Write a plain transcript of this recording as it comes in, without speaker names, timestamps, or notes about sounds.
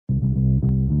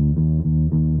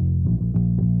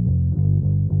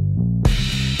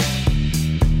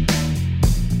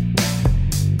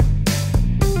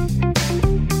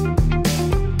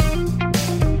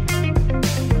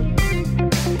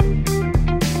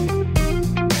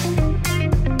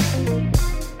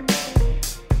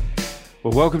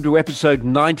Well, welcome to episode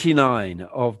 99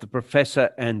 of The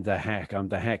Professor and the Hack. I'm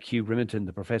the Hack, Hugh Riminton.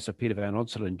 The Professor, Peter Van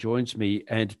Onselen, joins me.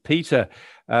 And Peter,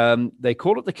 they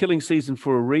call it the killing season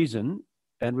for a reason,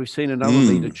 and we've seen another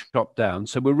leader chopped down.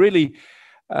 So we're really,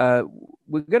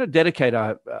 we're going to dedicate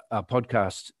our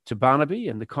podcast to Barnaby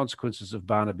and the consequences of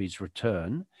Barnaby's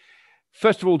return.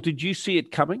 First of all, did you see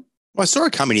it coming? Well, I saw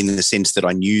it coming in the sense that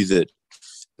I knew that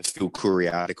the Phil Curry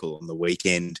article on the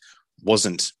weekend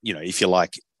wasn't, if you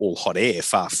like, all hot air,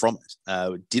 far from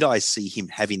it. Did I see him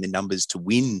having the numbers to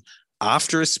win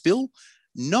after a spill?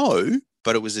 No,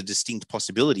 but it was a distinct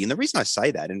possibility. And the reason I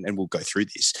say that, and we'll go through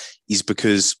this, is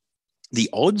because the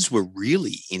odds were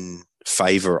really in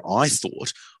favour, I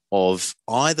thought, of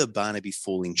either Barnaby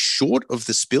falling short of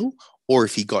the spill, or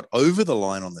if he got over the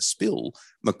line on the spill,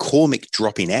 McCormick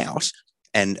dropping out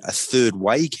and a third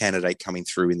way candidate coming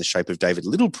through in the shape of David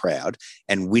Littleproud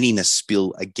and winning a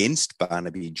spill against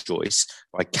Barnaby Joyce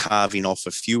by carving off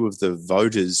a few of the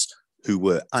voters who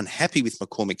were unhappy with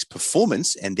McCormick's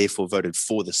performance and therefore voted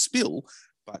for the spill,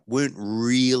 but weren't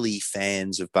really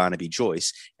fans of Barnaby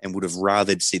Joyce and would have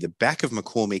rathered see the back of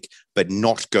McCormick but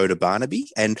not go to Barnaby.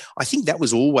 And I think that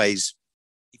was always,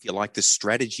 if you like, the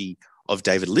strategy of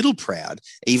David Littleproud,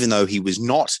 even though he was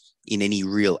not in any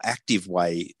real active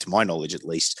way, to my knowledge at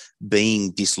least,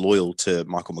 being disloyal to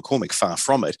Michael McCormick, far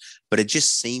from it. But it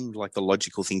just seemed like the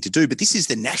logical thing to do. But this is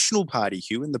the National Party,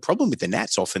 Hugh, and the problem with the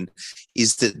Nats often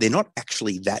is that they're not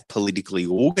actually that politically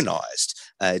organised.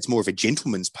 It's more of a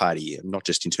gentleman's party, not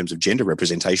just in terms of gender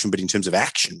representation, but in terms of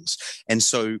actions. And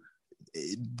so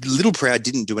Littleproud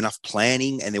didn't do enough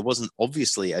planning, and there wasn't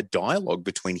obviously a dialogue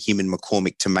between him and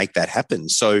McCormick to make that happen.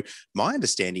 So my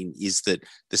understanding is that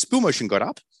the spill motion got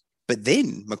up, but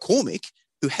then McCormick,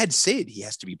 who had said he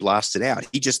has to be blasted out,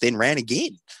 he just then ran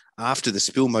again after the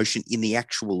spill motion in the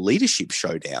actual leadership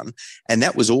showdown, and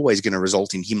that was always going to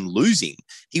result in him losing.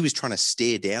 He was trying to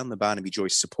stare down the Barnaby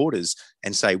Joyce supporters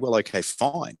and say, well, okay,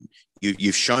 fine.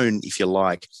 You've shown, if you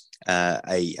like,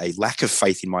 a lack of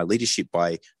faith in my leadership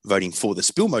by voting for the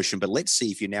spill motion, but let's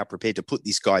see if you're now prepared to put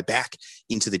this guy back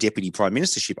into the deputy prime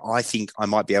ministership. I think I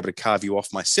might be able to carve you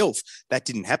off myself. That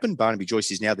didn't happen. Barnaby Joyce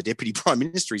is now the deputy prime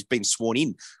minister. He's been sworn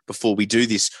in before we do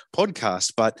this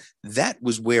podcast, but that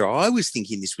was where I was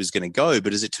thinking this was going to go.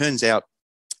 But as it turns out,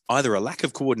 either a lack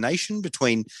of coordination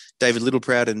between David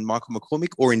Littleproud and Michael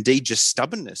McCormick, or indeed just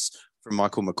stubbornness from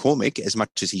Michael McCormick, as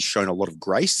much as he's shown a lot of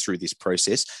grace through this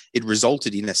process, it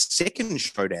resulted in a second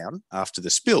showdown after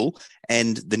the spill,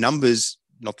 and the numbers,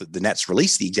 not that the Nats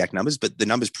released the exact numbers, but the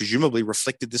numbers presumably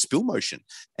reflected the spill motion,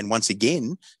 and once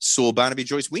again saw Barnaby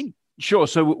Joyce win. Sure.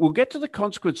 So we'll get to the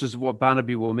consequences of what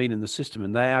Barnaby will mean in the system,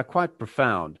 and they are quite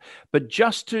profound. But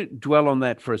just to dwell on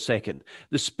that for a second,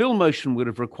 the spill motion would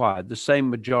have required the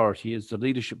same majority as the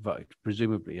leadership vote,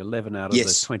 presumably 11 out of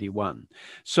the 21.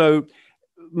 So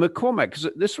McCormick, 'cause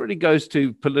this really goes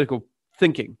to political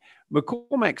thinking,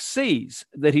 McCormick sees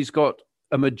that he's got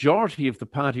a majority of the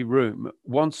party room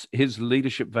wants his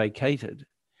leadership vacated,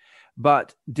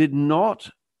 but did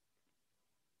not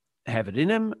have it in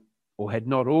him, or had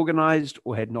not organized,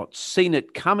 or had not seen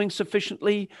it coming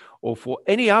sufficiently, or for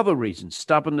any other reason,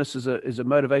 stubbornness is a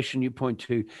motivation you point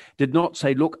to, did not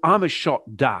say, look, I'm a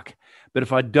shot duck, but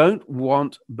if I don't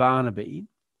want Barnaby,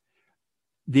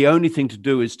 the only thing to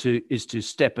do is to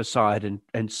step aside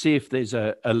and see if there's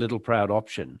a Littleproud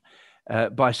option.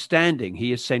 By standing,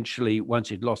 he essentially, once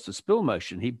he'd lost the spill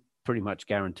motion, he pretty much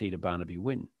guaranteed a Barnaby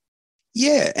win.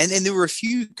 Yeah, and there were a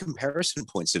few comparison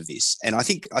points of this, and I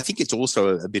think it's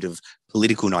also a bit of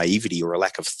political naivety or a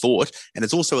lack of thought, and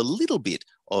it's also a little bit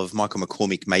of Michael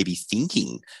McCormick maybe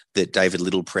thinking that David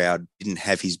Littleproud didn't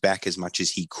have his back as much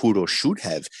as he could or should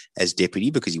have as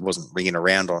deputy because he wasn't ringing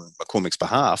around on McCormick's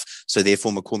behalf, so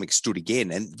therefore McCormick stood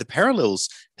again. And the parallels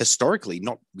historically,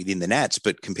 not within the Nats,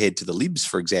 but compared to the Libs,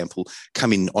 for example,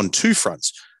 come in on two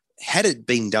fronts. Had it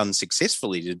been done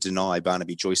successfully to deny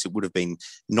Barnaby Joyce, it would have been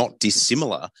not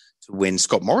dissimilar to when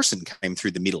Scott Morrison came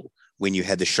through the middle, when you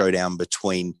had the showdown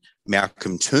between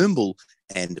Malcolm Turnbull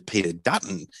and Peter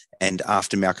Dutton. And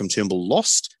after Malcolm Turnbull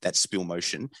lost that spill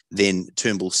motion, then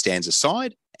Turnbull stands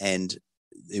aside, and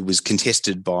it was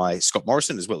contested by Scott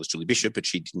Morrison as well as Julie Bishop, but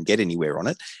she didn't get anywhere on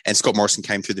it. And Scott Morrison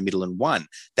came through the middle and won.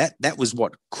 That was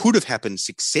what could have happened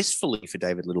successfully for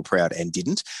David Littleproud and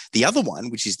didn't. The other one,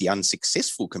 which is the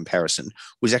unsuccessful comparison,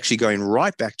 was actually going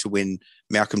right back to when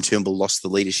Malcolm Turnbull lost the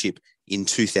leadership in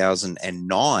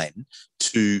 2009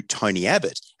 to Tony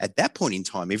Abbott. At that point in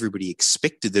time, everybody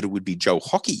expected that it would be Joe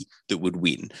Hockey that would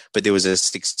win, but there was a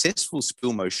successful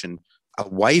spill motion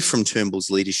away from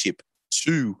Turnbull's leadership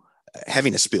to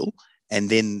having a spill. And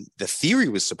then the theory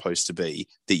was supposed to be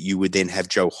that you would then have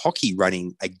Joe Hockey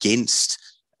running against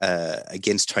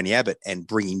against Tony Abbott and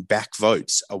bringing back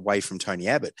votes away from Tony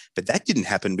Abbott. But that didn't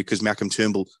happen because Malcolm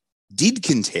Turnbull did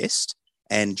contest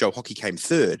and Joe Hockey came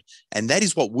third. And that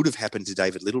is what would have happened to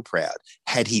David Littleproud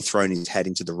had he thrown his hat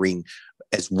into the ring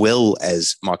as well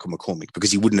as Michael McCormick,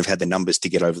 because he wouldn't have had the numbers to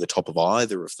get over the top of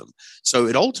either of them. So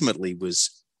it ultimately was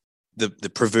the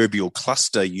proverbial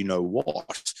cluster, you know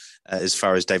what, as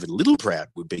far as David Littleproud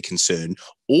would be concerned,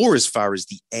 or as far as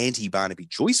the anti-Barnaby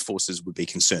Joyce forces would be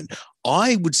concerned.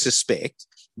 I would suspect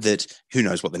that, who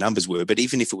knows what the numbers were, but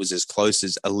even if it was as close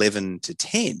as 11 to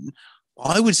 10,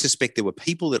 I would suspect there were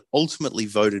people that ultimately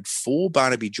voted for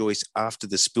Barnaby Joyce after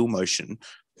the spill motion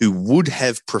who would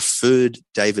have preferred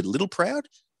David Littleproud,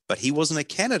 but he wasn't a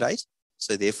candidate,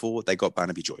 so therefore they got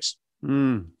Barnaby Joyce.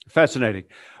 Fascinating.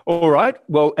 All right.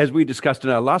 Well, as we discussed in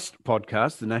our last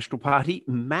podcast, the National Party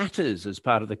matters as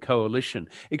part of the coalition.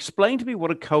 Explain to me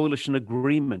what a coalition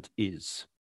agreement is.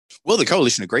 Well, the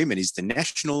coalition agreement is the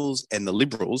Nationals and the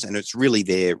Liberals, and it's really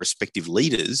their respective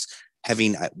leaders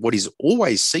having what is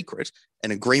always secret,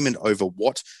 an agreement over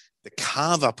what the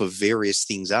carve-up of various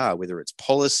things are, whether it's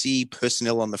policy,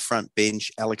 personnel on the front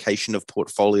bench, allocation of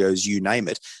portfolios, you name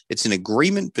it. It's an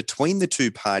agreement between the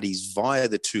two parties via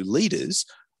the two leaders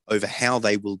over how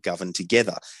they will govern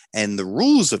together. And the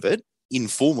rules of it,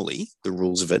 informally, the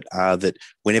rules of it are that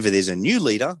whenever there's a new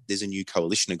leader, there's a new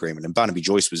coalition agreement. And Barnaby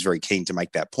Joyce was very keen to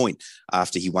make that point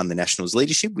after he won the Nationals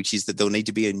leadership, which is that there'll need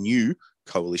to be a new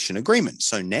coalition agreement.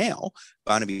 So now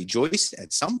Barnaby Joyce,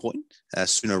 at some point,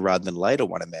 sooner rather than later,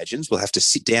 one imagines, will have to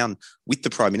sit down with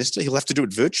the Prime Minister. He'll have to do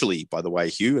it virtually, by the way,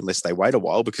 Hugh, unless they wait a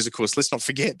while, because, of course, let's not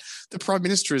forget, the Prime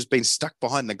Minister has been stuck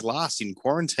behind the glass in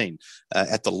quarantine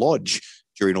at the Lodge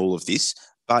during all of this.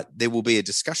 But there will be a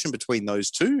discussion between those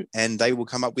two and they will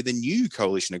come up with a new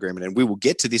coalition agreement. And we will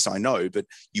get to this, I know, but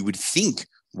you would think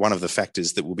one of the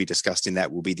factors that will be discussed in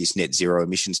that will be this net zero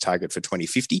emissions target for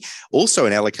 2050. Also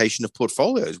an allocation of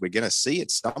portfolios. We're going to see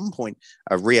at some point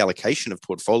a reallocation of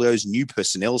portfolios, new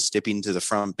personnel step into the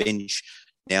front bench.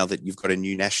 Now that you've got a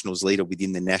new Nationals leader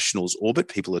within the Nationals orbit,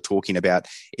 people are talking about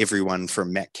everyone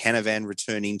from Matt Canavan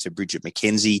returning to Bridget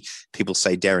McKenzie. People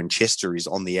say Darren Chester is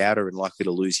on the outer and likely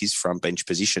to lose his front bench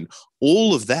position.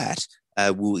 All of that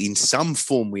will in some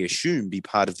form, we assume, be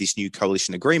part of this new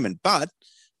coalition agreement. But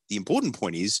the important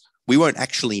point is we won't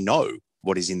actually know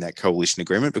what is in that coalition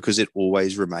agreement because it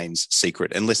always remains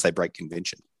secret unless they break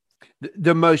convention.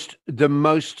 The most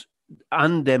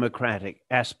undemocratic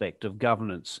aspect of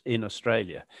governance in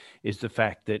Australia is the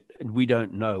fact that we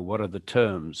don't know what are the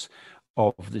terms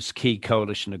of this key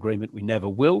coalition agreement. We never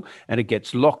will, and it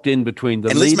gets locked in between the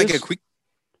leaders. Let's make a quick...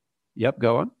 Yep,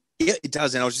 go on. Yeah, it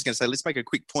does. And I was just going to say, let's make a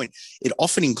quick point. It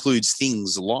often includes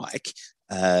things like,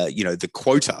 the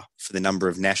quota for the number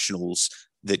of Nationals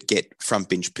that get front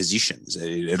bench positions.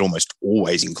 It almost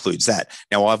always includes that.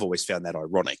 Now, I've always found that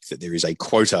ironic that there is a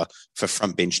quota for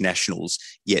front bench Nationals,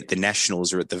 yet the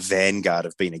Nationals are at the vanguard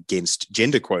of being against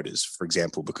gender quotas, for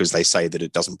example, because they say that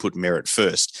it doesn't put merit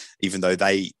first, even though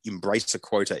they embrace a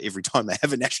quota every time they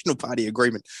have a National Party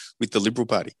agreement with the Liberal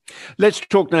Party. Let's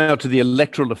talk now to the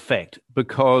electoral effect,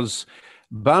 because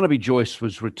Barnaby Joyce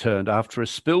was returned after a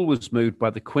spill was moved by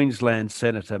the Queensland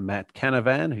Senator Matt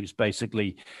Canavan, who's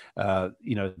basically, the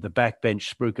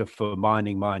backbench spruiker for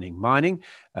mining.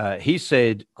 He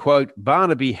said, quote,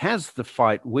 Barnaby has the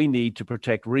fight we need to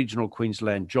protect regional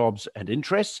Queensland jobs and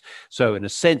interests. So in a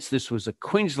sense, this was a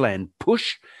Queensland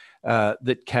push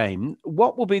that came.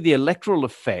 What will be the electoral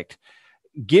effect,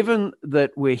 given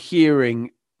that we're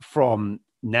hearing from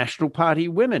National Party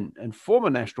women and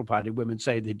former National Party women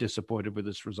say they're disappointed with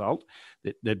this result,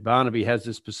 that Barnaby has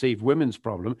this perceived women's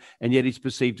problem, and yet he's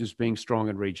perceived as being strong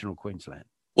in regional Queensland?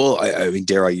 Well, I mean,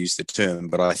 dare I use the term,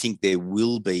 but I think there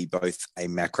will be both a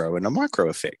macro and a micro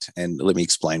effect. And let me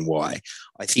explain why.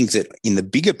 I think that in the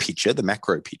bigger picture, the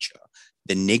macro picture,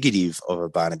 the negative of a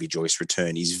Barnaby Joyce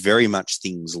return is very much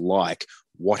things like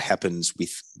what happens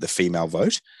with the female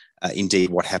vote. Indeed,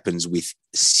 what happens with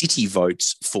city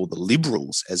votes for the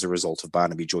Liberals as a result of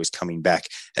Barnaby Joyce coming back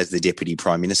as the Deputy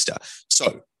Prime Minister.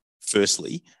 So,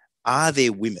 firstly, are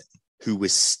there women who were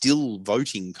still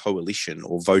voting coalition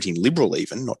or voting Liberal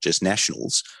even, not just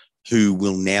Nationals, who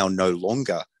will now no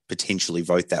longer potentially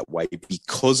vote that way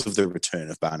because of the return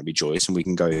of Barnaby Joyce? And we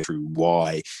can go through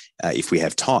why if we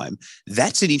have time.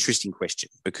 That's an interesting question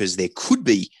because there could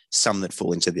be some that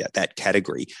fall into that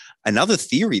category. Another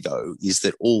theory, though, is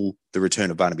that all the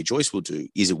return of Barnaby Joyce will do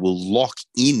is it will lock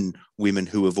in women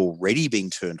who have already been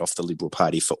turned off the Liberal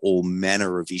Party for all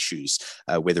manner of issues,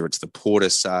 whether it's the Porter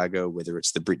saga, whether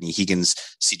it's the Brittany Higgins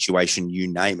situation, you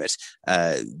name it.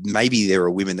 Maybe there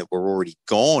are women that were already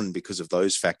gone because of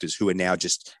those factors who are now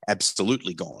just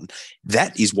absolutely gone.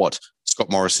 That is what Scott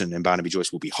Morrison and Barnaby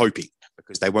Joyce will be hoping,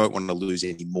 because they won't want to lose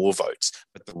any more votes.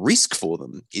 But the risk for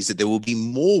them is that there will be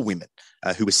more women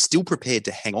who are still prepared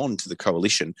to hang on to the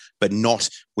coalition, but not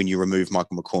when you remove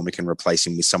Michael McCormack and replace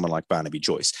him with someone like Barnaby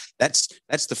Joyce. That's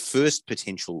the first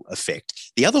potential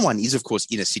effect. The other one is, of course,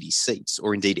 inner city seats,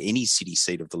 or indeed any city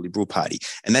seat of the Liberal Party.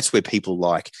 And that's where people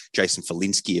like Jason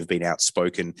Falinski have been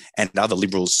outspoken, and other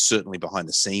Liberals certainly behind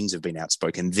the scenes have been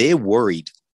outspoken. They're worried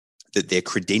that their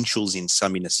credentials in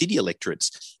some inner city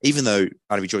electorates, even though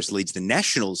Barnaby Joyce leads the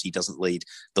Nationals, he doesn't lead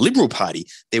the Liberal Party.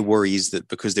 Their worry is that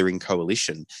because they're in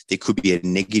coalition, there could be a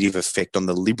negative effect on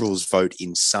the Liberals' vote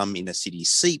in some inner city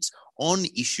seats on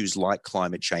issues like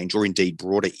climate change, or indeed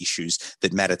broader issues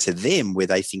that matter to them, where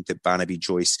they think that Barnaby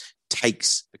Joyce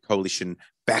takes the coalition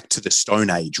back to the Stone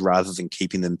Age rather than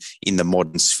keeping them in the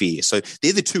modern sphere. So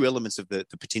they're the two elements of the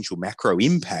potential macro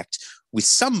impact, with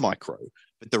some micro.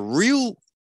 But the real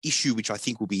issue, which I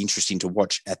think will be interesting to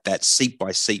watch at that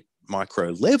seat-by-seat micro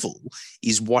level,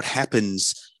 is what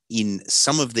happens in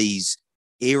some of these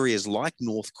areas like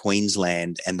North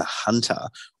Queensland and the Hunter,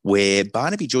 where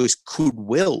Barnaby Joyce could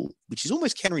well, which is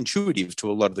almost counterintuitive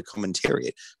to a lot of the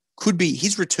commentariat,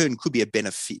 his return could be a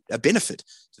benefit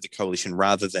to the coalition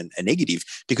rather than a negative,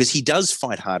 because he does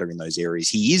fight harder in those areas.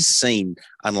 He is seen,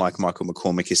 unlike Michael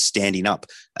McCormack, as standing up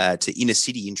to inner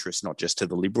city interests, not just to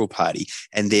the Liberal Party,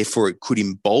 and therefore it could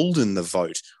embolden the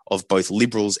vote of both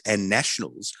Liberals and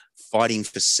Nationals fighting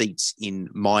for seats in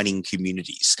mining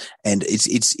communities. And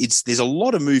there's a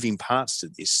lot of moving parts to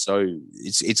this, so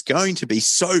it's going to be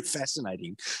so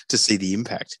fascinating to see the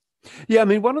impact. Yeah, I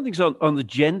mean, one of the things on the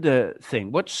gender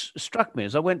thing, what struck me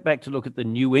as I went back to look at the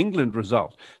New England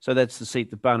result. So that's the seat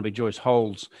that Barnaby Joyce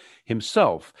holds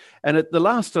himself. And at the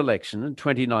last election in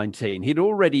 2019, he'd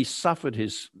already suffered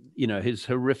his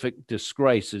horrific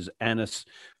disgrace as annus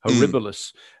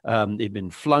horribilis. He'd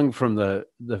been flung from the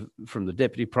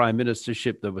deputy prime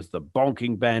ministership. There was the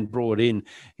bonking ban brought in.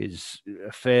 His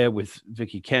affair with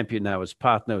Vicky Campion, now his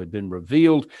partner, had been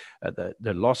revealed.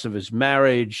 The loss of his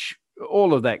marriage,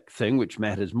 all of that thing, which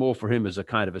matters more for him as a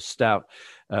kind of a stout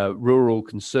rural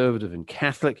conservative and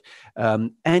Catholic.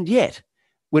 And yet,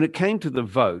 when it came to the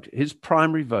vote, his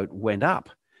primary vote went up.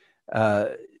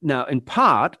 Now, in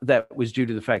part, that was due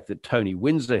to the fact that Tony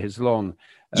Windsor, his long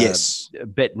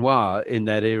bête noire in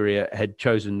that area, had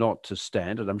chosen not to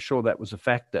stand, and I'm sure that was a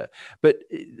factor. But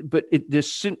there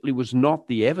simply was not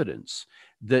the evidence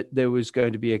that there was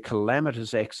going to be a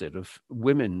calamitous exit of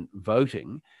women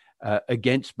voting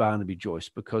against Barnaby Joyce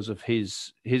because of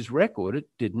his record. It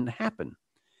didn't happen.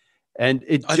 And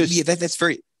it just... that's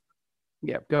very...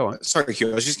 Yeah, go on. Sorry,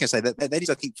 Hugh. I was just going to say that is,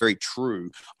 I think, very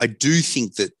true. I do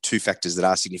think that two factors that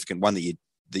are significant. One that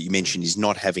you mentioned is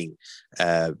not having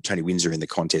Tony Windsor in the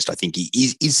contest. I think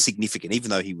he is significant.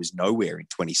 Even though he was nowhere in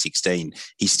 2016,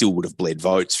 he still would have bled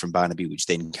votes from Barnaby, which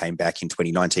then came back in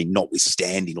 2019,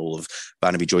 notwithstanding all of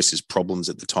Barnaby Joyce's problems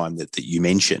at the time that you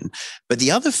mentioned. But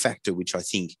the other factor, which I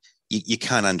think you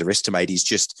can't underestimate, is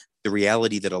just the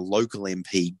reality that a local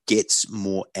MP gets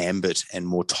more ambit and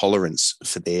more tolerance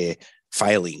for their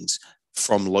failings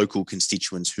from local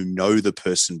constituents who know the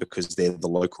person because they're the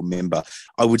local member.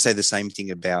 I would say the same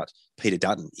thing about Peter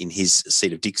Dutton in his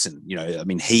seat of Dixon. You know, I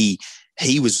mean, he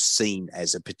was seen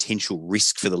as a potential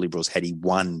risk for the Liberals had he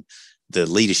won the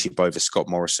leadership over Scott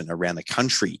Morrison around the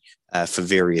country for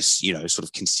various, sort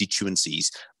of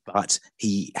constituencies. But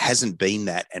he hasn't been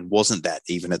that and wasn't that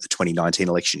even at the 2019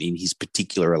 election in his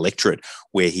particular electorate,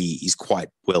 where he is quite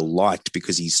well liked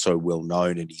because he's so well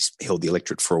known and he's held the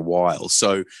electorate for a while.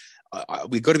 So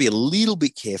we've got to be a little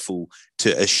bit careful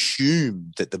to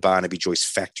assume that the Barnaby Joyce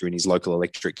factor in his local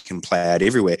electorate can play out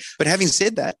everywhere. But having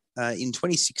said that, in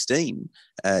 2016,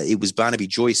 it was Barnaby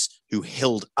Joyce who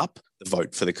held up the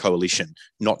vote for the coalition,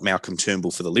 not Malcolm Turnbull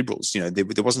for the Liberals.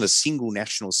 There wasn't a single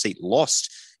national seat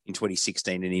lost in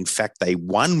 2016. And in fact, they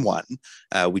won one,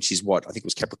 which is what I think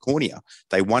was Capricornia.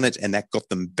 They won it, and that got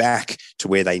them back to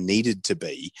where they needed to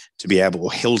be able,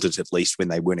 or held it at least when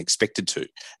they weren't expected to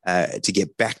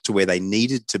get back to where they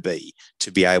needed to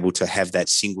be able to have that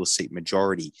single seat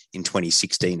majority in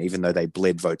 2016, even though they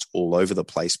bled votes all over the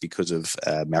place because of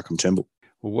Malcolm Turnbull.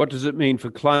 Well, what does it mean for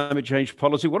climate change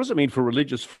policy? What does it mean for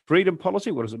religious freedom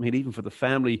policy? What does it mean even for the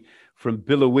family from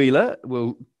Biloela?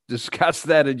 We'll discuss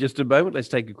that in just a moment. Let's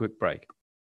take a quick break.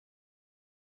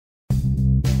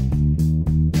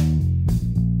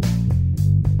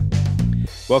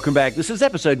 Welcome back. This is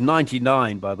episode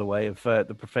 99, by the way, of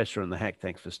The Professor and the Hack.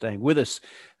 Thanks for staying with us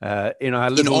in our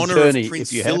little journey. In honor of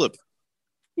Prince Philip.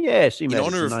 Yes, he made in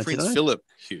honor it to of 99. Prince Philip,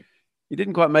 Hugh. He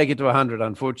didn't quite make it to 100,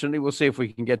 unfortunately. We'll see if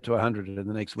we can get to 100 in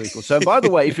the next week or so. By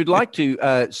the way, if you'd like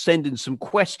to send in some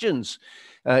questions,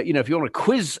 if you want to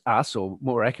quiz us, or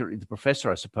more accurately, the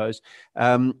professor, I suppose,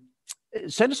 send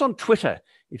us on Twitter,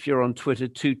 if you're on Twitter,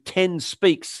 to 10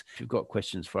 Speaks. If you've got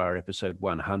questions for our episode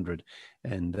 100,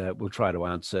 and we'll try to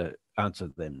answer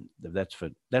them. That's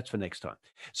for next time.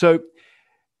 So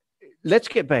let's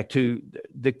get back to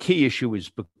the key issue is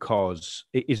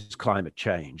climate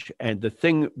change. And the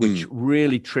thing which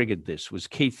really triggered this was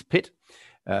Keith Pitt,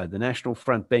 the National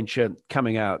Front bencher,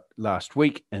 coming out last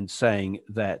week and saying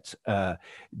that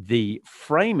the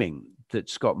framing that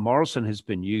Scott Morrison has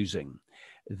been using,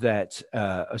 that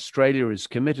Australia is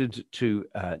committed to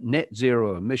net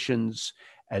zero emissions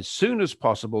as soon as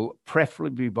possible,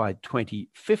 preferably by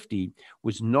 2050,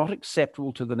 was not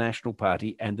acceptable to the National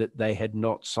Party, and that they had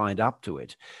not signed up to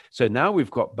it. So now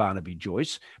we've got Barnaby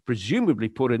Joyce, presumably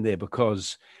put in there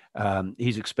because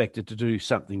he's expected to do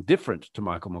something different to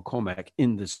Michael McCormack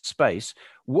in this space.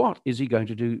 What is he going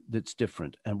to do that's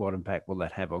different, and what impact will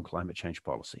that have on climate change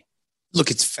policy? Look,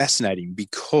 it's fascinating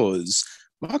because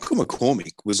Michael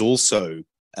McCormack was also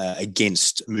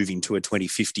against moving to a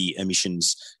 2050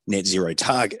 emissions net zero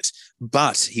target,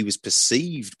 but he was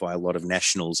perceived by a lot of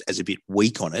nationals as a bit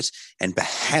weak on it, and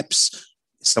perhaps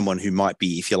someone who might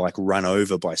be, if you like, run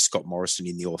over by Scott Morrison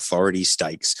in the authority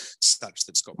stakes, such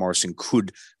that Scott Morrison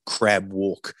could crab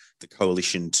walk the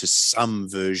coalition to some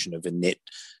version of a net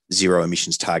zero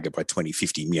emissions target by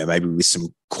 2050, maybe with some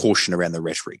caution around the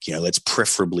rhetoric. Let's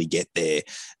preferably get there,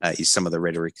 is some of the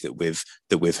rhetoric that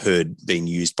we've heard being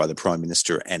used by the Prime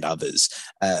Minister and others.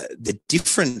 The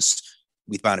difference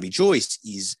with Barnaby Joyce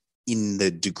is in the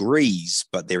degrees,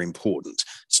 but they're important.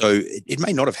 So it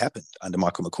may not have happened under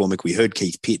Michael McCormack. We heard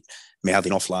Keith Pitt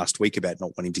mouthing off last week about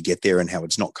not wanting to get there and how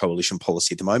it's not coalition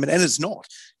policy at the moment, and it's not.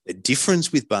 The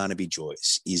difference with Barnaby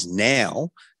Joyce is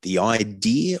now the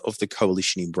idea of the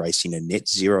coalition embracing a net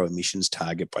zero emissions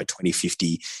target by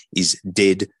 2050 is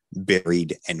dead,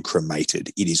 buried and cremated.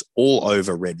 It is all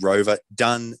over Red Rover,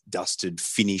 done, dusted,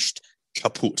 finished,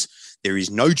 kaput. There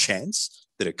is no chance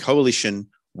that a coalition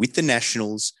with the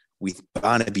Nationals, with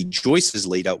Barnaby Joyce as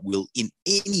leader, will in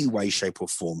any way, shape or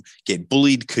form get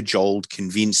bullied, cajoled,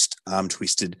 convinced, arm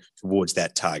twisted towards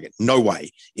that target. No way.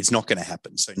 It's not going to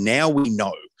happen. So now we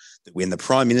know that when the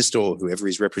Prime Minister, or whoever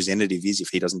his representative is, if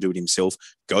he doesn't do it himself,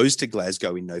 goes to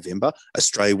Glasgow in November,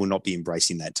 Australia will not be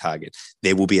embracing that target.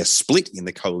 There will be a split in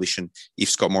the coalition if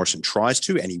Scott Morrison tries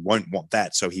to, and he won't want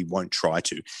that, so he won't try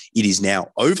to. It is now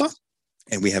over,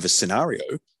 and we have a scenario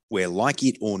where, like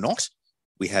it or not,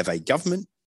 we have a government,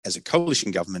 as a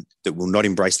coalition government, that will not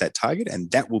embrace that target,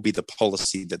 and that will be the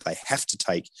policy that they have to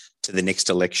take to the next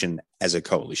election as a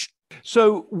coalition.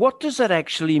 So what does that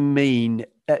actually mean?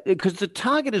 Because the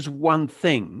target is one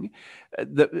thing.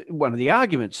 One of the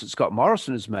arguments that Scott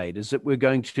Morrison has made is that we're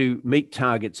going to meet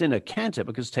targets in a canter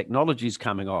because technology is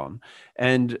coming on,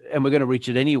 and we're going to reach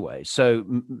it anyway. So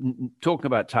talking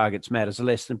about targets matters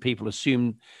less than people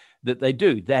assume that they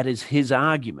do. That is his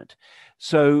argument.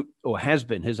 So, or has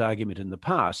been his argument in the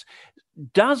past.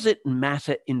 Does it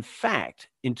matter, in fact,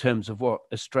 in terms of what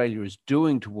Australia is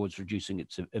doing towards reducing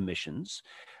its emissions?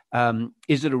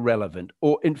 Is it irrelevant?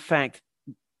 Or, in fact,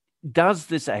 does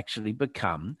this actually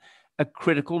become a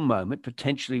critical moment?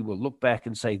 Potentially we'll look back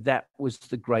and say that was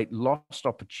the great lost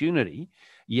opportunity,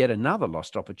 yet another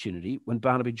lost opportunity, when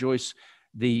Barnaby Joyce,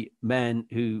 the man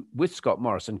who, with Scott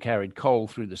Morrison, carried coal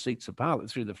through the seats of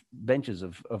Parliament, through the benches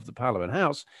of the Parliament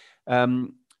House,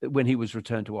 when he was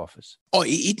returned to office. Oh,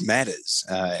 it matters,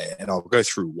 and I'll go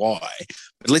through why.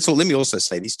 But let me also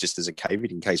say this, just as a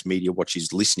caveat, in case Media Watch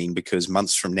is listening, because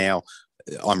months from now,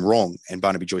 I'm wrong and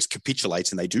Barnaby Joyce capitulates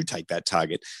and they do take that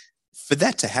target. For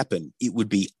that to happen, it would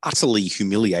be utterly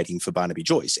humiliating for Barnaby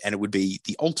Joyce, and it would be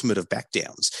the ultimate of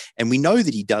backdowns. And we know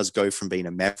that he does go from being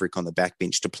a maverick on the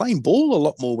backbench to playing ball a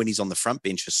lot more when he's on the front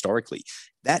bench historically.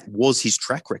 That was his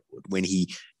track record when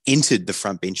he entered the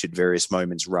front bench at various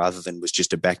moments rather than was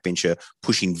just a backbencher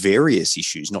pushing various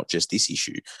issues, not just this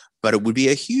issue. But it would be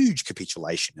a huge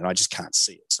capitulation, and I just can't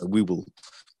see it. So we will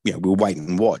we'll wait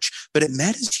and watch. But it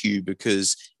matters, Hugh,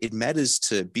 because it matters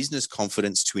to business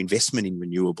confidence, to investment in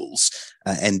renewables,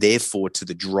 and therefore to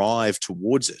the drive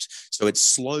towards it. So it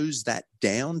slows that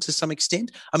down to some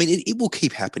extent. I mean, it will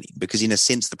keep happening because in a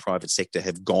sense, the private sector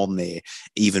have gone there,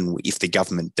 even if the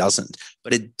government doesn't.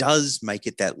 But it does make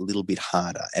it that little bit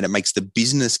harder, and it makes the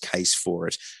business case for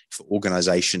it, for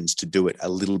organisations to do it, a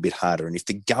little bit harder. And if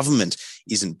the government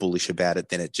isn't bullish about it,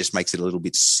 then it just makes it a little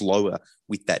bit slower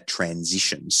with that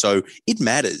transition. So it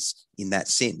matters in that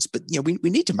sense. But we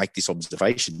need to make this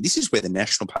observation. This is where the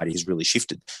National Party has really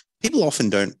shifted. People often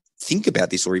don't think about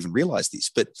this or even realise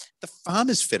this, but the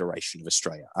Farmers Federation of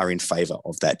Australia are in favour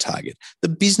of that target. The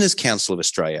Business Council of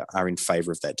Australia are in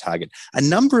favour of that target. A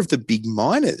number of the big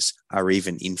miners are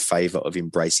even in favour of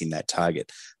embracing that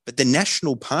target. But the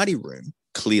National Party room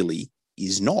clearly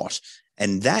is not.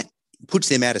 And that puts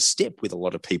them out of step with a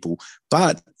lot of people,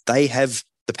 but they have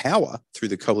the power through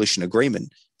the coalition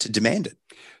agreement to demand it.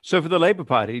 So for the Labor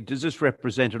Party, does this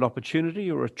represent an opportunity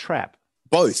or a trap?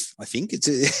 Both, I think.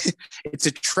 It's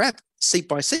a trap seat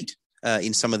by seat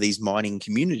in some of these mining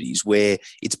communities where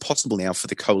it's possible now for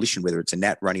the coalition, whether it's a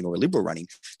Nat running or a Liberal running,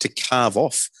 to carve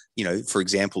off, for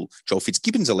example, Joel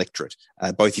Fitzgibbon's electorate,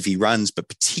 both if he runs, but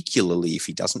particularly if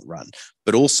he doesn't run,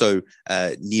 but also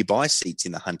nearby seats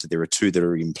in the Hunter. There are two that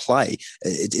are in play.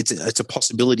 It's a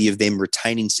possibility of them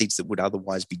retaining seats that would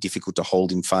otherwise be difficult to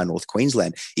hold in far north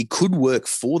Queensland. It could work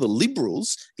for the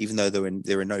Liberals, even though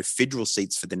there are no federal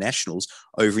seats for the Nationals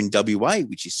over in WA,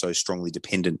 which is so strongly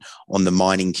dependent on the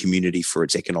mining community for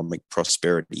its economic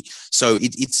prosperity. So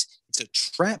it's a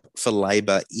trap for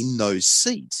Labor in those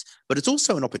seats, but it's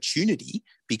also an opportunity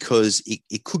because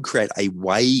it could create a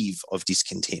wave of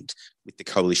discontent with the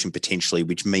coalition potentially,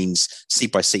 which means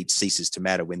seat by seat ceases to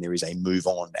matter when there is a move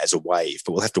on as a wave.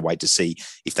 But we'll have to wait to see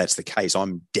if that's the case.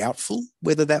 I'm doubtful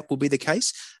whether that will be the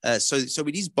case. So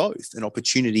it is both an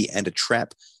opportunity and a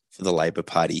trap for the Labor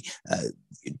Party.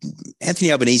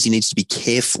 Anthony Albanese needs to be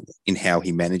careful in how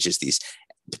he manages this,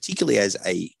 particularly as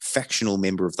a factional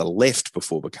member of the left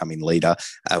before becoming leader,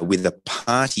 with a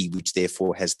party which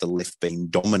therefore has the left being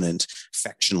dominant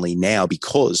factionally now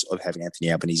because of having Anthony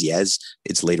Albanese as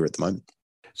its leader at the moment.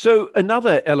 So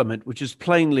another element which is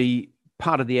plainly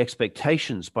part of the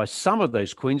expectations by some of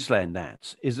those Queensland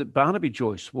Nats is that Barnaby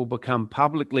Joyce will become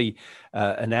publicly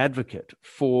an advocate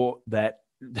for that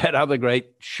other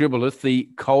great shibboleth, the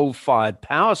coal-fired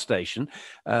power station.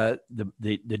 The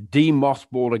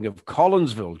demothballing of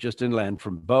Collinsville, just inland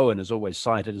from Bowen, is always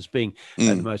cited as being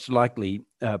the most likely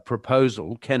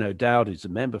proposal. Ken O'Dowd, who's a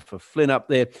member for Flynn up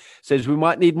there, says we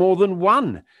might need more than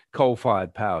one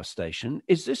coal-fired power station.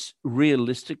 Is this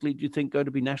realistically, do you think, going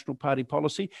to be National Party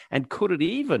policy? And could it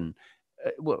even,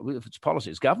 if it's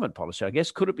policy, it's government policy, I guess,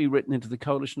 could it be written into the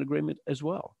coalition agreement as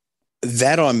well?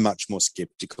 That I'm much more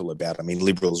sceptical about. I mean,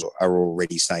 Liberals are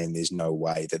already saying there's no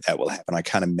way that will happen. I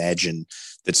can't imagine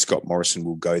that Scott Morrison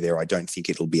will go there. I don't think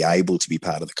it'll be able to be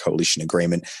part of the coalition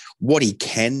agreement. What he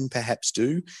can perhaps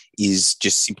do is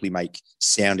just simply make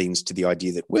soundings to the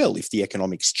idea that, well, if the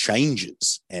economics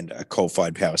changes and a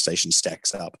coal-fired power station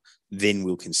stacks up, then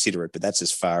we'll consider it. But that's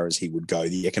as far as he would go.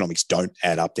 The economics don't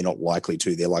add up. They're not likely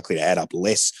to. They're likely to add up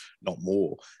less, not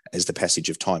more, as the passage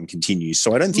of time continues.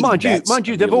 So I don't think mind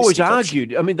you, they've always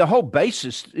argued. I mean, the whole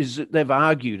basis is that they've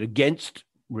argued against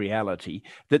reality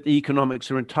that the economics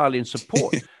are entirely in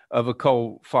support of a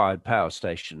coal-fired power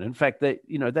station. In fact, that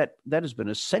has been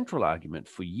a central argument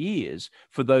for years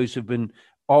for those who've been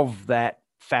of that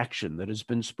faction that has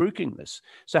been spruiking this.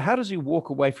 So how does he walk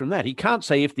away from that? He can't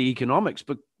say if the economics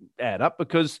add up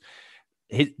because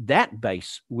that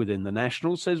base within the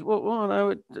National says, well, no,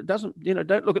 it doesn't,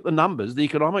 don't look at the numbers. The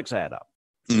economics add up.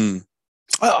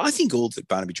 I think all that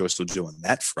Barnaby Joyce will do on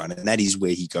that front, and that is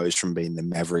where he goes from being the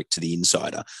maverick to the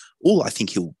insider, all I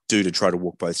think he'll do to try to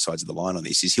walk both sides of the line on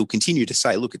this is he'll continue to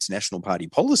say, look, it's National Party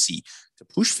policy to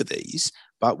push for these,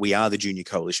 but we are the junior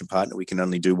coalition partner. We can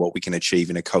only do what we can achieve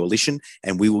in a coalition,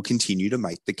 and we will continue to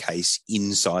make the case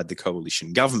inside the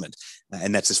coalition government.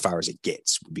 And that's as far as it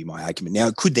gets, would be my argument. Now,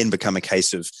 it could then become a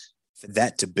case of for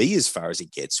that to be as far as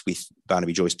it gets, with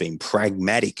Barnaby Joyce being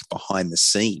pragmatic behind the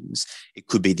scenes, it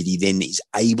could be that he then is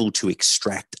able to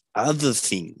extract other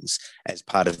things as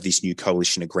part of this new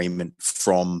coalition agreement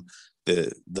from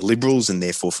the Liberals and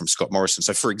therefore from Scott Morrison.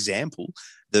 So, for example,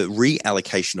 the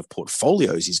reallocation of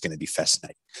portfolios is going to be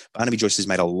fascinating. Barnaby Joyce has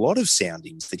made a lot of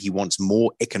soundings that he wants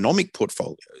more economic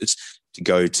portfolios to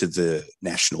go to the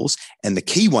Nationals. And the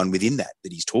key one within that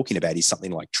he's talking about is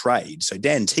something like trade. So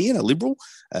Dan Tehan, a Liberal,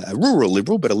 a rural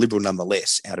Liberal, but a Liberal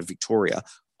nonetheless out of Victoria,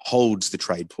 holds the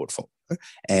trade portfolio.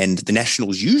 And the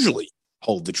Nationals usually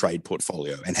hold the trade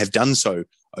portfolio and have done so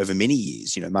over many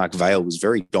years. Mark Vaile was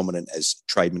very dominant as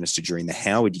trade minister during the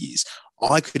Howard years.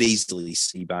 I could easily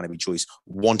see Barnaby Joyce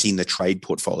wanting the trade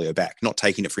portfolio back, not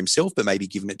taking it for himself, but maybe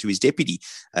giving it to his deputy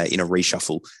in a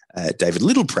reshuffle, David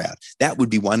Littleproud. That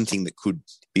would be one thing that could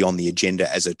be on the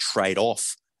agenda as a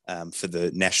trade-off for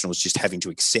the Nationals, just having to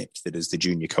accept that as the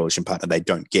junior coalition partner, they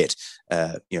don't get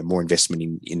more investment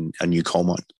in a new coal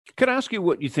mine. Can I ask you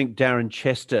what you think Darren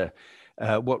Chester,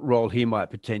 what role he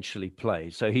might potentially play?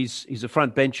 So he's a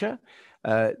front bencher.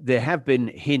 There have been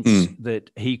hints that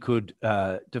he could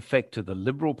defect to the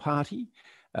Liberal Party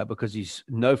because he's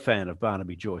no fan of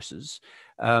Barnaby Joyce's.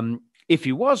 If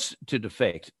he was to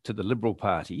defect to the Liberal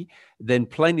Party, then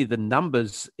plainly the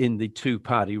numbers in the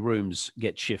two-party rooms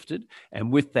get shifted.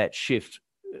 And with that shift,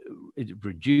 it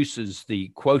reduces the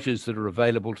quotas that are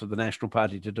available to the National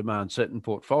Party to demand certain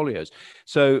portfolios.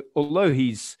 So although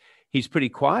he's pretty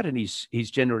quiet and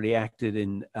he's generally acted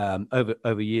in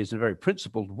over years in a very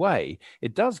principled way,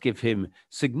 it does give him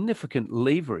significant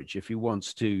leverage if he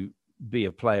wants to be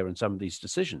a player in some of these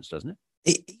decisions, doesn't it?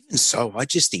 Even so, I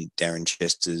just think Darren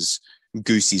Chester's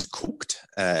goose is cooked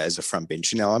as a front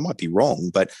bencher. Now, I might be wrong,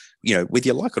 but, whether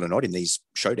you like it or not, in these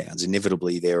showdowns,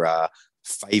 inevitably there are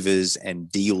favours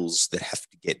and deals that have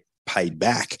to get paid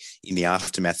back in the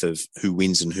aftermath of who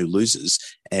wins and who loses.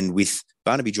 And with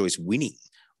Barnaby Joyce winning,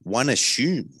 one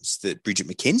assumes that Bridget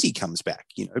McKenzie comes back,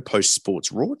 post sports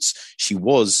rorts. She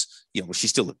was, she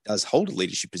still does hold a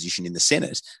leadership position in the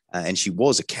Senate, and she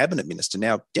was a cabinet minister.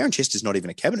 Now, Darren Chester's not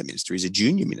even a cabinet minister. He's a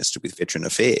junior minister with Veteran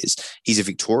Affairs. He's a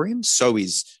Victorian. So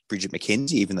is Bridget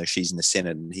McKenzie, even though she's in the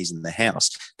Senate and he's in the House.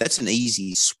 That's an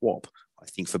easy swap, I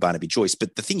think, for Barnaby Joyce.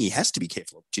 But the thing he has to be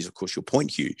careful of, which is, of course, your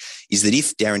point, Hugh, is that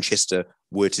if Darren Chester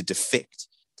were to defect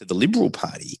to the Liberal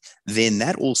Party, then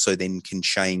that also then can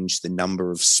change the number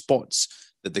of spots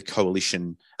that the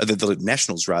coalition, the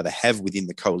Nationals rather, have within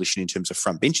the coalition in terms of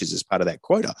front benches as part of that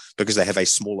quota, because they have a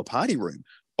smaller party room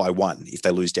by one if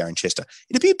they lose Darren Chester.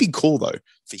 It'd be a big call, though,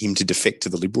 for him to defect to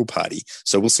the Liberal Party.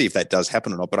 So we'll see if that does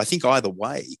happen or not. But I think either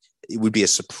way, it would be a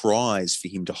surprise for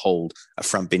him to hold a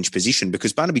front bench position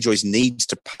because Barnaby Joyce needs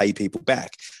to pay people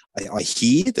back. I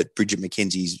hear that Bridget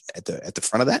McKenzie's at the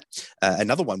front of that.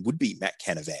 Another one would be Matt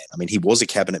Canavan. I mean, he was a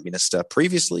cabinet minister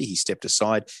previously. He stepped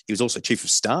aside. He was also chief of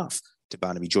staff to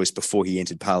Barnaby Joyce before he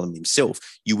entered Parliament himself.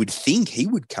 You would think he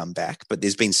would come back, but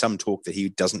there's been some talk that he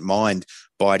doesn't mind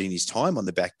biding his time on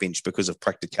the backbench because of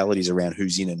practicalities around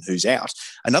who's in and who's out.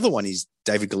 Another one is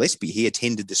David Gillespie. He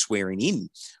attended the swearing in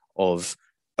of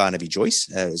Barnaby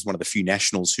Joyce as one of the few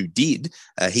Nationals who did.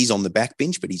 He's on the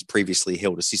backbench, but he's previously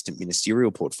held assistant ministerial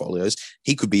portfolios.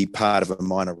 He could be part of a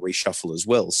minor reshuffle as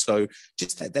well. So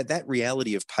just that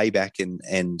reality of payback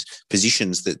and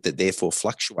positions that therefore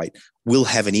fluctuate will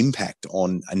have an impact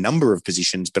on a number of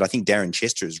positions. But I think Darren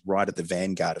Chester is right at the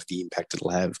vanguard of the impact it'll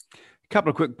have. A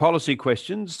couple of quick policy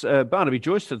questions. Barnaby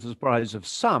Joyce, to the surprise of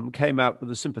some, came out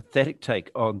with a sympathetic take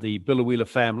on the Biloela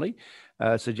family,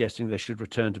 suggesting they should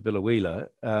return to Biloela.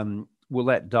 Will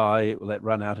that die? Will that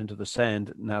run out into the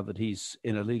sand now that he's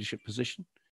in a leadership position?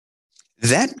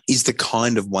 That is the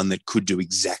kind of one that could do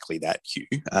exactly that, Hugh.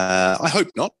 I hope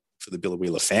not for the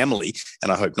Biloela family,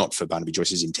 and I hope not for Barnaby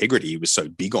Joyce's integrity. He was so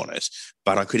big on it.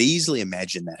 But I could easily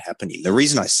imagine that happening. The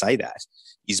reason I say that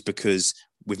is because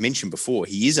we've mentioned before,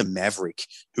 he is a maverick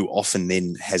who often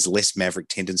then has less maverick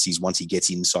tendencies once he gets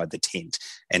inside the tent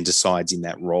and decides in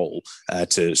that role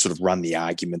to sort of run the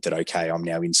argument that, okay, I'm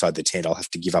now inside the tent, I'll have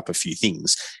to give up a few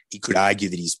things. He could argue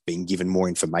that he's been given more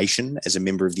information as a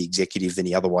member of the executive than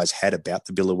he otherwise had about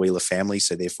the Biloela family,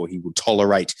 so therefore he will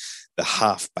tolerate the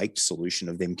half-baked solution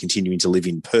of them continuing to live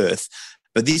in Perth.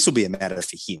 But this will be a matter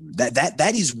for him.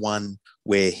 That is one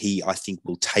where he, I think,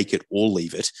 will take it or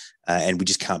leave it, and we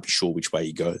just can't be sure which way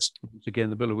he goes. Again,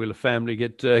 the Biloela family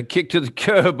get kicked to the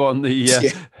curb on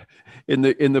the in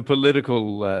the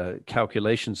political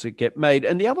calculations that get made.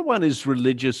 And the other one is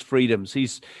religious freedoms.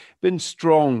 He's been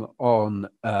strong on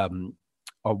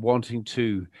wanting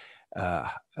to,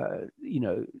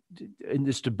 in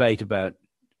this debate about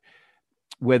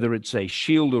whether it's a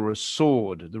shield or a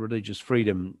sword, the religious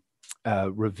freedom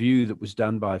review that was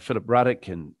done by Philip Ruddock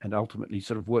and ultimately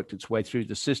sort of worked its way through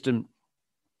the system.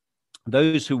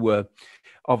 Those who were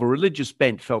of a religious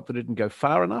bent felt that it didn't go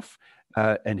far enough,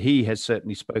 and he has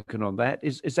certainly spoken on that.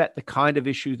 Is that the kind of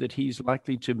issue that he's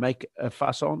likely to make a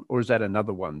fuss on, or is that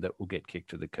another one that will get kicked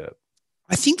to the curb?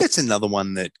 I think that's another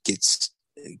one that gets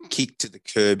kicked to the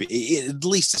curb, at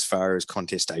least as far as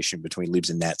contestation between Libs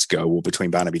and Nats go, or between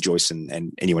Barnaby Joyce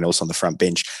and anyone else on the front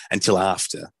bench until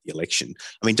after the election.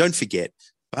 I mean, don't forget,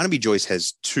 Barnaby Joyce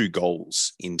has two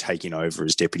goals in taking over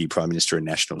as Deputy Prime Minister and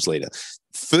Nationals leader.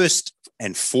 First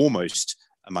and foremost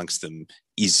amongst them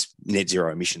is net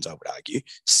zero emissions, I would argue.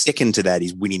 Second to that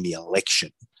is winning the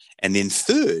election. And then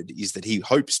third is that he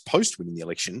hopes post-winning the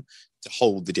election to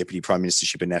hold the Deputy Prime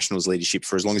Ministership and Nationals leadership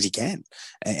for as long as he can.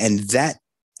 And that,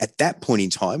 at that point in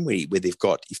time, where they've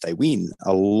got, if they win,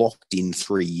 a locked-in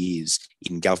 3 years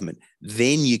in government,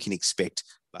 then you can expect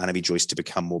Barnaby Joyce to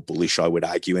become more bullish, I would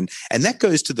argue. And that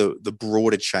goes to the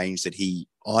broader change that he,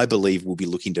 I believe, will be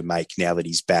looking to make now that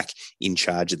he's back in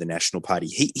charge of the National Party.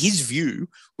 His view,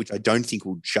 which I don't think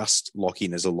will just lock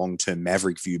in as a long-term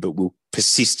maverick view, but will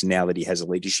persist now that he has a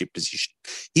leadership position.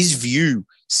 His view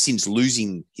since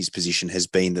losing his position has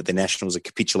been that the Nationals are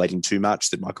capitulating too much,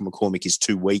 that Michael McCormick is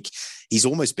too weak. He's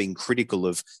almost been critical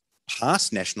of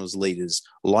past Nationals leaders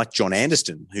like John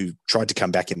Anderson, who tried to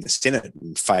come back in the Senate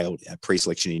and failed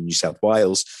pre-selection in New South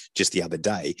Wales just the other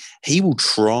day. He will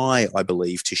try, I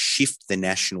believe, to shift the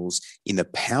Nationals in the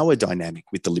power dynamic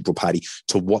with the Liberal Party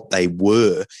to what they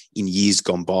were in years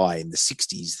gone by in the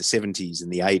 60s, the 70s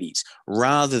and the 80s,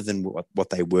 rather than what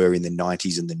they were in the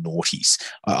 90s and the noughties.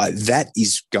 That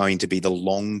is going to be the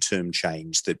long-term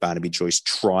change that Barnaby Joyce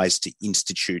tries to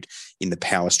institute in the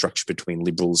power structure between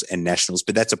Liberals and Nationals.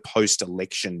 But that's a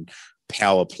post-election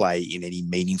power play in any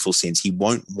meaningful sense. He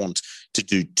won't want to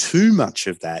do too much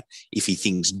of that if he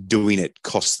thinks doing it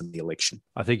costs them the election.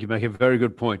 I think you make a very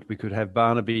good point. We could have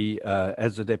Barnaby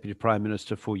as the Deputy Prime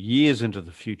Minister for years into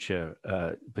the future,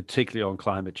 particularly on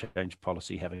climate change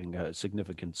policy, having a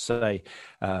significant say.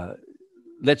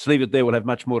 Let's leave it there. We'll have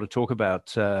much more to talk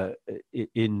about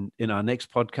in our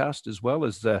next podcast, as well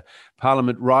as the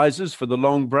Parliament rises for the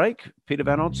long break. Peter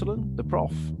Van Onselen, the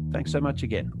Prof. Thanks so much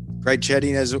again. Good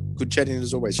chatting as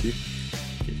always, Hugh.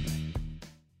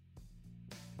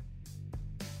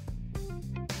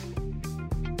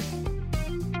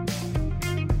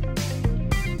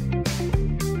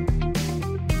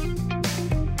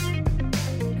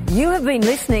 You have been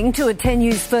listening to a 10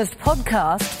 News First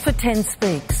podcast for 10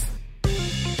 Speaks.